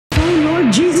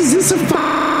so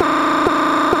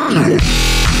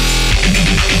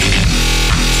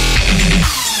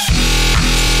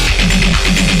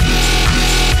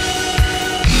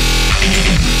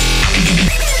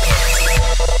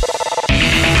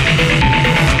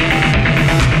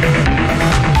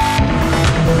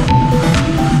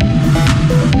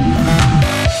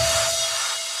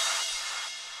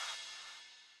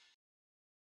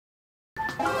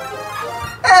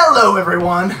Hello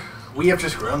everyone! We have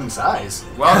just grown in size.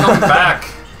 Welcome back.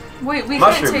 Wait, we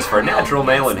Mushrooms can't take for natural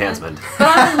male enhancement. But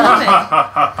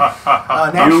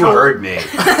I'm a woman. You heard me.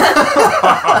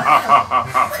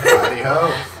 Righty-ho.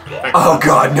 Oh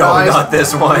god, no, Guys, not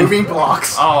this one. Moving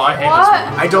blocks. Oh, I hate What? this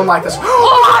one. I don't like this.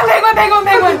 Oh,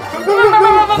 penguin!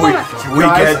 We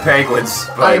Guys, get penguins,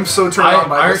 but I am so turned on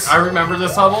by this. I remember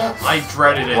this level. I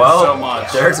dreaded it well, so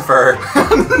much. there's a fur.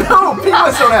 No,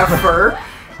 penguins don't have fur.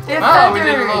 They have Oh, feathers.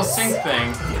 we did a little sync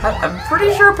thing. I'm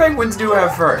pretty sure penguins do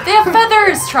have fur. They have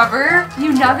feathers, Trevor.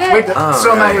 You nugget. Wait, Oh,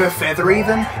 so am I right. with feathery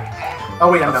then? Oh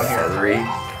wait, I'm down here. Feathery.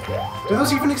 Do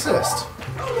those even exist?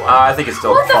 I think it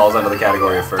still What the falls under the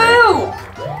category of furry. Boo!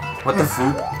 What the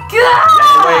foop?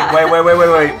 Gah! Wait.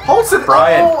 Hold it!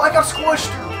 Brian. Oh, I got squished.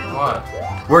 What?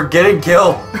 We're getting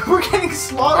killed. We're getting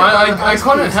slaughtered. I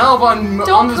couldn't help on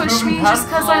Don't this push moving me just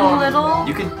because I'm little.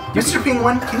 You can. Mr.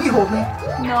 Penguin, can you hold me?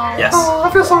 No. Yes. Oh, I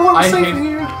feel so I unsafe hate- in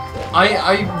here.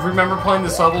 I remember playing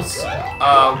this level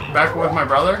back with my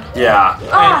brother, Yeah. and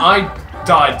Ah. I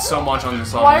died so much on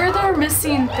this level. Why are there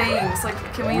missing things? Like,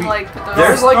 can we like put those?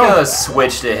 There's like Oh. a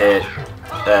switch to hit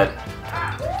that.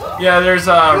 Yeah, there's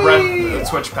a red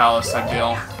switch palace type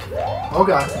deal. Oh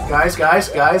god, guys. Guys,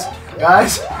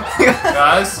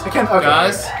 I can't. Okay.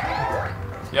 guys,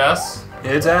 yes.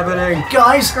 It's happening.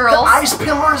 Guys, Girls. the ice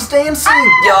pillar is dancing.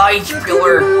 Yikes,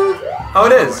 killer. Oh,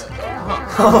 it is.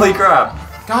 Holy crap.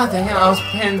 God dang it! I was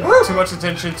paying too much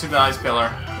attention to the ice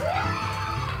pillar.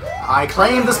 I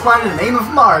claim this planet in the name of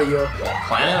Mario.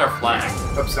 Planet or flag?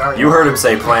 Oops, sorry. You heard him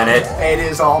say planet. It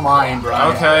is all mine,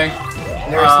 Brian. Okay.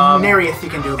 There's Um, narieth you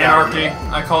can do about Anarchy. it.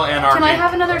 I call it anarchy. Can I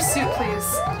have another suit,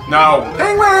 please? No.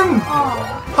 Penguin!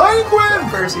 Oh. Penguin!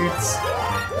 Fursuits.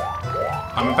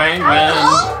 I'm a penguin.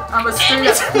 I'm a straight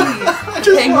up thief.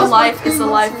 just Penguin lost my life is a penguin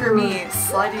life for suit. me.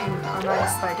 Sliding on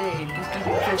ice by day and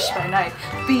eating fish by night.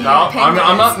 Being No, a penguin.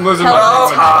 I'm not losing my Hell,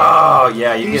 penguin. Oh,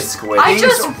 yeah, you get squished. I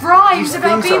just rhymed these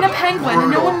about things being a are penguin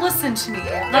and no brutal. one listened to me.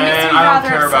 That makes me And I don't rather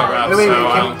care about upset. rap. Wait, So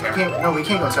I don't care. no, we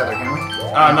can't go inside there, can we? No,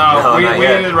 No, we not need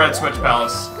yet. the red switch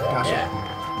palace. Gotcha.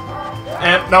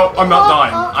 And no, I'm not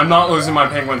dying. I'm not losing my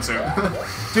penguin suit.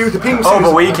 Dude, the penguin suit Oh, but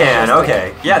is we can. fantastic.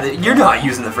 Okay. Yeah, you're not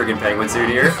using the friggin' penguin suit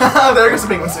here. There goes the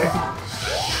penguin suit.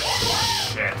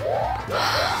 Shit.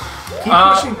 Keep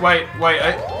pushing. Wait.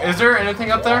 Is there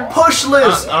anything up there? Push,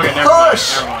 Liz! Okay, never mind.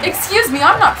 Push! Never mind. Excuse me,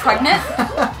 I'm not pregnant.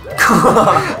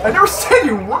 I never said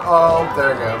you were. Oh,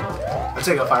 there we go. I'll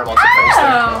take a fireball to the face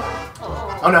there.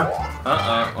 Oh. Oh no.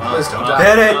 Well, Please don't well, die.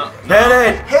 Hit it! Hit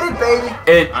it! Hit it, baby!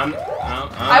 It I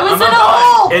was I'm in not a dying.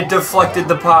 hole! it deflected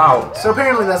the pow. So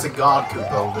apparently that's a god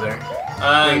Koopa over there.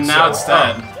 Now it's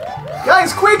dead.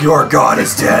 Guys, quick! Your god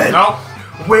is dead. Nope.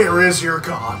 Where is your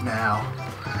god now?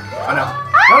 Oh no.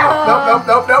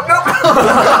 Nope.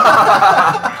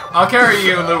 I'll carry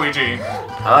you, Luigi.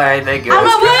 Alright, thank you. I'm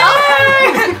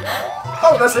away!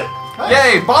 Oh, that's it.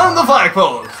 Nice. Yay, bottom of the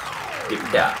flagpole.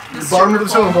 Yeah. Bottom of the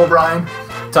totem pole, Brian.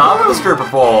 Top of the stripper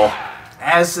pole.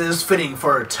 As is fitting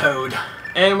for a toad.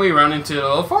 And we run into a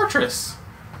little fortress.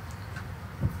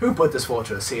 Who put this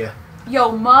fortress here?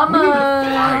 Yo,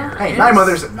 mama. Hey, my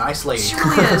mother's a nice lady. She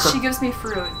really is. She gives me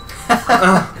fruit.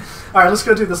 Alright, let's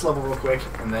go do this level real quick,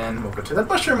 and then we'll go to that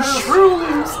mushroom house.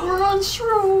 Shrooms. We're on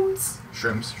shrooms.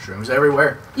 Shrooms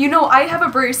everywhere. You know, I have a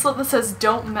bracelet that says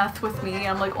 "Don't meth with me."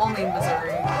 I'm like only in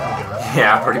Missouri.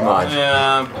 Yeah, pretty much.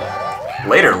 Yeah.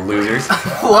 Later, losers.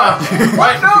 What?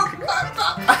 What? No.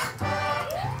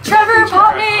 Trevor,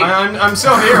 pop me! I'm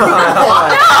still here. No!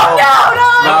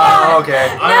 No,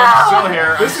 okay. I'm still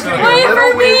here. I'm still is- Wait here.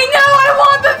 for me! No, I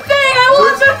want the thing! I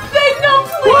want the thing! No,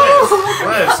 please!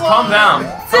 Liz, calm down.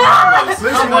 Dad!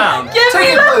 Calm down. Give Take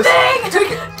me it, the Liz. thing!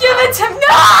 Take it. Give it to me!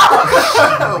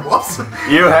 No! Whoops.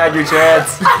 You had your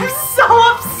chance. I'm so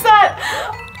upset!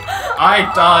 I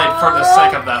died for the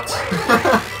sake of that.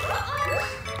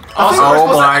 Also, we're Oh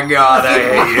supposed my god, I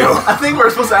hate you. I think we're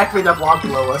supposed to activate that block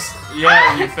below us.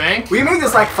 yeah, you think? We made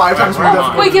this like 5 times more Wait,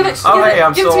 difficult. Wait, give it. Oh, give hey, it,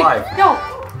 I'm give still it to me. alive. No!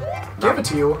 Give it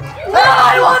to you. No,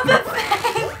 I want the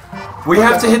thing! We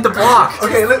have to hit the block.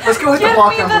 Okay, let's go hit Give the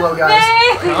block me down the below, guys.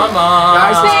 thing! Come on.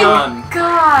 Guys, let's go. Thank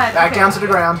God. Back Okay. down to the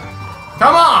ground.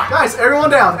 Come on. Guys, everyone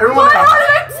down. Everyone What down. on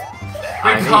it?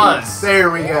 Because.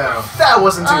 There we go. That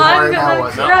wasn't too I'm hard, now gonna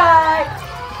was it? cry.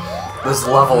 This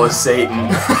level is Satan.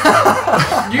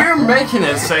 You're making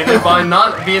it, Satan, by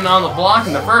not being on the block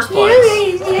in the first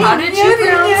place. How did you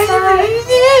pronounce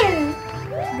that?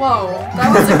 Whoa,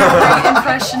 that was a great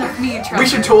impression of me, Trevor. We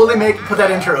should totally put that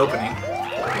into our opening.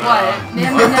 What?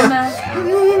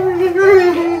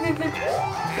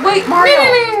 Wait,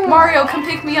 Mario! Mario, come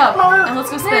pick me up. Mario. And let's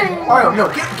go spin. Mario, no,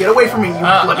 get away from me, you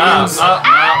plebeians. No,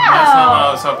 that's not what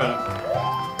I was hoping.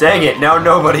 Dang it, now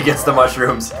nobody gets the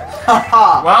mushrooms.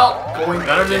 Haha. Well, Going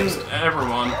better than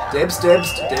everyone. Dibs,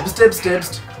 dibs, dibs, dibs,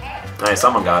 dibs. Nice,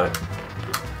 someone got it.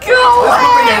 Go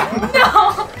away!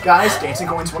 No! Guys, dancing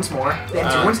coins once more.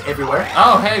 Dancing coins everywhere.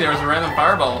 Oh, hey, there was a random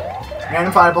fireball.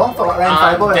 Random fireball, random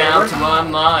fireball I'm down everywhere. to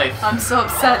one life. I'm so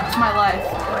upset with my life.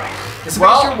 It's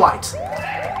Well- because you're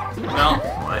white. No.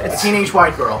 A teenage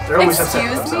white girl. They're always upset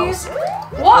with Excuse me? themselves.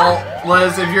 What? Well,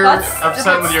 Liz, if you're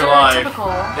upset with your life,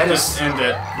 That just is... end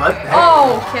it. What?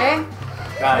 Oh, okay.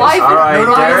 Guys. Life- Alright, No,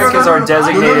 no, Derek no, no, is no, our no,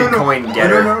 designated no, coin No,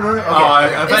 getter. no, no, no, no. Oh, I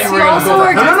thought Is you he were going to also go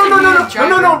our that.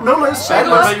 No, Liz. I Bad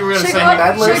thought Liz. you were going to say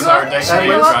Bad Liz. he's our Bad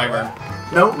designated Liz. driver.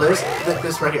 No, Liz.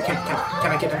 This right here. Can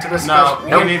I get into this? No,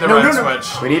 Guys, we need the red switch.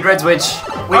 We need red switch.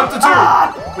 Wait, Up to two.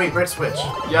 Wait, red switch.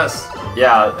 Yes.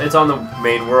 Yeah, it's on the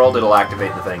main world, it'll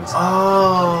activate the things.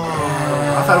 Oh.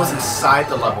 I thought it was inside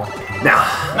the level. Nah.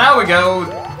 Now we go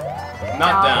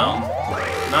not down.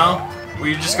 No?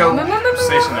 We just go Why do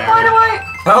stationary. I...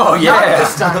 Oh, Not yeah.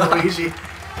 this time, Luigi.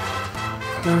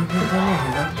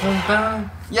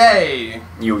 Yay!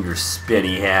 You and your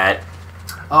spinny hat.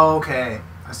 Okay.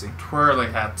 I see. Twirly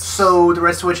hats. So the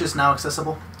red switch is now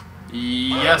accessible?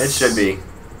 Yes. It should be.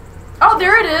 Oh,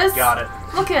 there it is. Got it.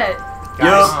 Look at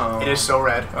Guys, Oh. it is so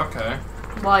red. Okay.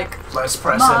 Like, Let's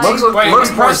press Mine. it. Wait, Looks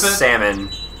more press it. salmon.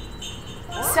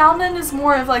 salmon is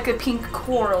more of like a pink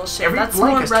coral shape. Every That's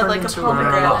blank more is red turned like a into a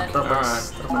pomegranate.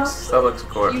 That looks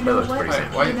cool. You That know looks what? pretty Wait,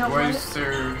 salmon. why, You know why what? is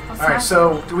there... Alright,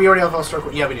 so do we already have all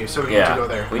circle? Yeah, we do. So we need to go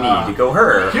there. We need to go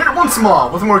her. Here once more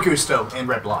with more gusto and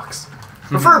red blocks.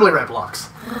 Preferably red blocks.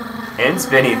 And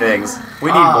spinny things.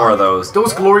 We need more of those.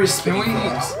 Those glorious Can spinning we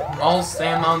things. all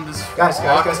stand on this Guys,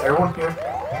 block, everyone here.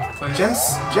 please?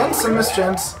 Gents and Miss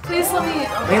Gents. Please let me.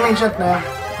 Mainly gent now.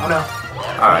 Oh no.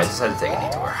 Alright, just had to take a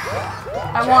detour.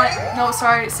 I want. No,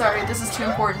 sorry. This is too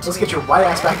important to Let's me. get your white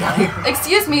ass back down here.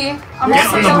 Excuse me. I'm Get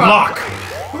also on the yellow. block!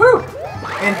 Woo!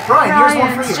 And Brian, here's one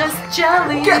for Brian's you. just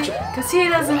jelly. Gotcha. Cause he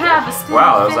doesn't have a spoon.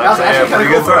 Wow, that was That was actually a actually pretty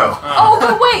kinda good cool, throw. Oh,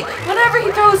 but wait. Whenever he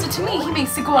throws it to me, he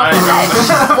makes it go off the edge.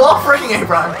 Well, freaking A,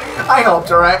 Brian. I helped,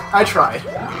 alright? I tried.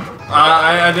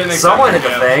 I didn't expect Someone that hit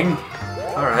the to go. thing.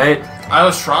 Alright. I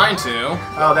was trying to.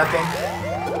 Oh, that thing.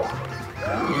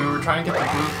 We were trying to get the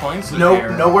blue points in No,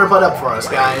 here. nowhere but up for us,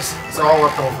 guys. It's all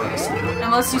uphill for us.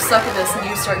 Unless you suck at this and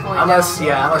you start going Unless, down.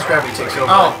 yeah, unless gravity takes over.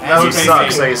 Oh, that As You would you be suck,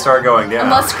 me. so you start going down.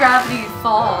 Unless gravity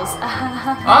falls.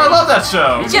 I love that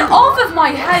show. Get off of my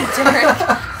head, Derek.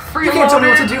 You can't tell me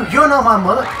what to do. You're not my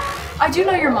mother. I do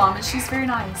know your mom, and she's very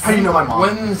nice. How do you know my mom?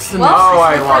 When's the Well, Oh, We're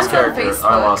I friends lost on character.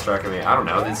 Facebook. I lost track of me. I don't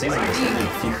know. The season was ended a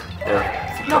few No,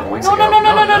 couple weeks no, ago. no,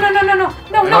 no, no, no, no, no, no, no,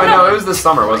 no, No, no. it was this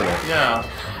summer, wasn't it? Yeah.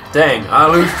 Dang, I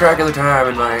lose track of the time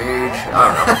in my age. I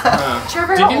don't know.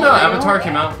 Trevor, Did how you know old are Avatar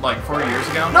came out like 4 years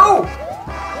ago? No!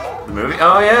 The movie?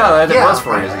 Oh yeah, that was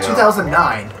 4 years ago.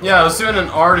 2009. Yeah, I was doing an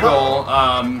article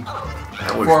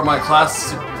That was- for my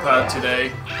class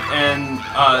today, and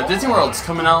Disney World's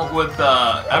coming out with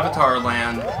Avatar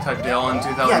Land type deal in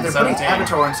Yeah, they're putting 2017.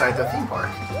 Avatar inside the theme park.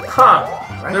 Huh.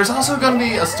 Right? There's also going to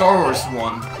be a Star Wars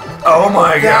one. Oh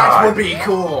my That god. would be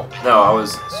cool. No, I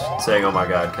was saying oh my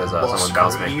god because Well, someone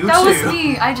bounced screw me. you That was too.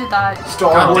 me. I did that.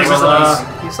 Star God Wars damn is it, amazing.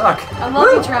 You suck. I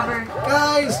love you, Trevor.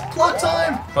 Guys, plot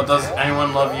time. But does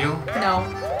anyone love you? No.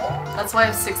 That's why I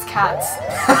have 6 cats. And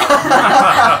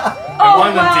Oh one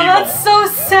of them's wow, evil. that's so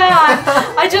sad.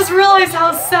 I just realized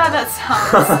how sad that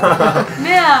sounds.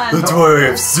 Man, why I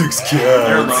have 6 You're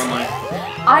cats. lonely.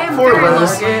 I am Poor very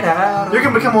Liz. lonely. You're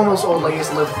gonna become one of those old ladies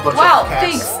that live with a bunch Wow, of cats.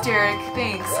 thanks, Derek.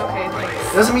 Thanks. Okay,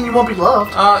 thanks. Doesn't mean you won't be loved.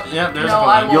 Yeah, there's No, a I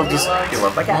one. won't. You'll just you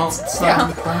love my Well, cats. it's Yeah.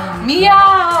 not-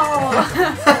 Meow.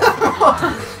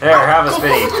 There, have a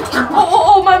spinny.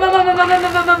 Oh, my.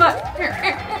 Here,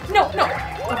 here. No.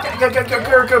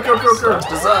 Go.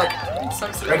 To suck. It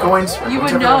sucks. Red coins. You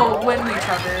would know when we,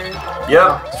 Trevor.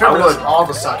 Yep, I Trevor does would. all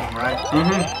the sucking, right?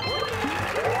 Wait,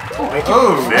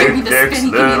 Oh, Give me Big the dicks,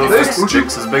 spinny, give me little the dicks, spinny.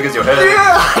 chicks as big as your head.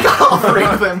 yeah, I got all 3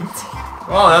 of them.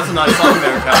 well, that's a nice song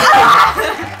there, Kat.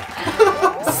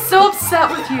 So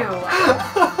upset with you.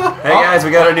 Hey guys,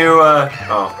 we got a new, oh.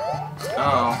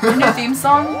 Oh. A new theme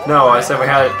song? No, I was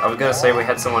gonna say we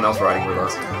had someone else riding with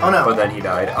us. Oh no. But then he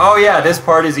died. Oh yeah, this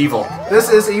part is evil. This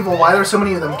is evil. Why are there so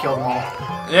many of them? Killed them all.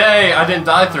 Yay! I didn't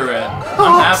die through it. I'm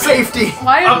Oh, happy. safety.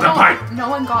 Why Up the pipe. no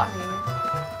one got me?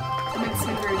 It makes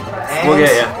me very depressed. And Well,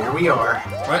 yeah. here we are.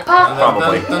 Right? Probably. I'm a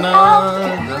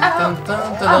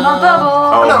bubble.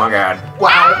 Oh No. my god.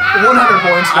 Wow, 100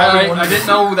 points. I didn't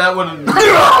know that would.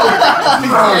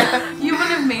 You would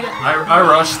have made it. I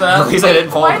rushed At that. least I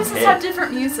didn't fall Why in does the this have pit.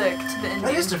 different music to the That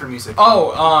ending? is different music.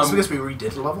 Oh, It's because we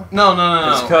redid the level.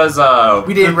 no. It's because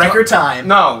We did record time.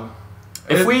 No.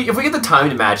 if we get the time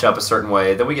to match up a certain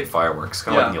way, then we get fireworks,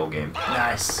 kind of Yeah. like in the old game.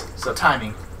 Nice. So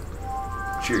timing.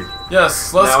 Sure.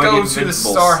 Yes, let's Now we go get to the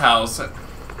Invincibles. Star House.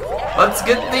 Let's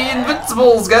get the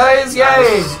Invincibles, guys!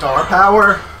 Yay! Star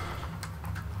power.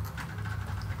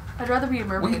 I'd rather be a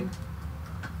mermaid.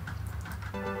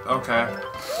 Okay.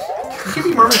 You can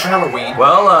be mermaid for Halloween.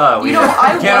 Well, we You know,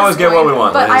 I can't always get what we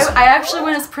want, but Liz. I actually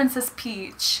went as Princess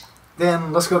Peach.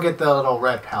 Then let's go get the little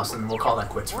red house and we'll call that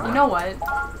quits for You now. know what?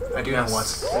 I do Yes. know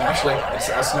what's. And actually, it's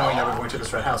us knowing that we're going to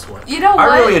this red house. What? You know what?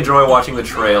 I really enjoy watching the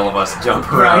trail of us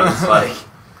jump around. It's like,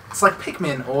 It's like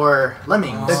Pikmin or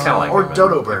Lemmings It's kinda like or Pikmin.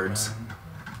 Dodo birds.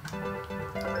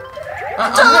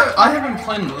 I haven't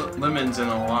played Lemons in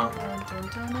a while.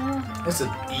 It's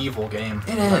an evil game.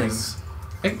 It Lemmings. is.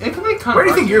 It can be kind of. Where do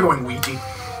you think you're going, Ouija?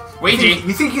 Ouija?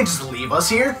 You think you can just leave us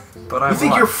here? but You I'm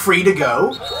think what? you're free to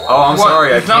go? Oh, I'm What?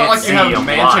 sorry, I It's can't not like see. you have a I'm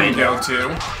mansion blind. to go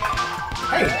to.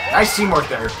 Hey, nice teamwork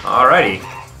there. Alrighty,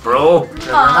 bro.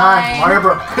 Hi. Mario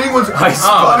Bro. Penguins. I I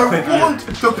spotted want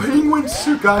the penguin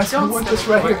suit, guys. I Don't want spit this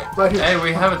right here. Right here. Hey,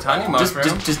 we have a tiny Just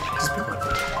mushroom. be like,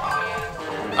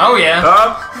 Oh yeah.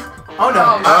 Oh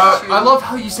no. Oh, shoot. I love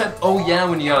how you said "oh yeah"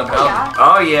 when you got a bell. Yeah.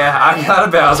 oh yeah, I got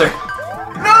a Bowser.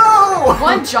 No!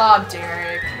 One job,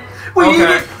 Derek.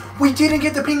 Okay. We didn't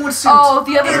get the penguin suit. Oh,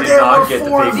 the other And did there not were get the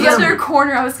 4 of penguin the them. other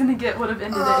corner I was gonna get would have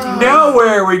ended it. anyway. Now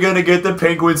where are we gonna get the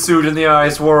penguin suit in the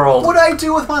ice world? What do I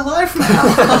do with my life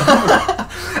now?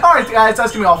 Alright, guys,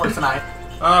 that's gonna be all for tonight.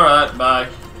 All right. Bye.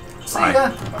 See ya.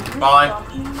 Bye.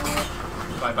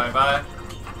 Bye. Bye. Bye.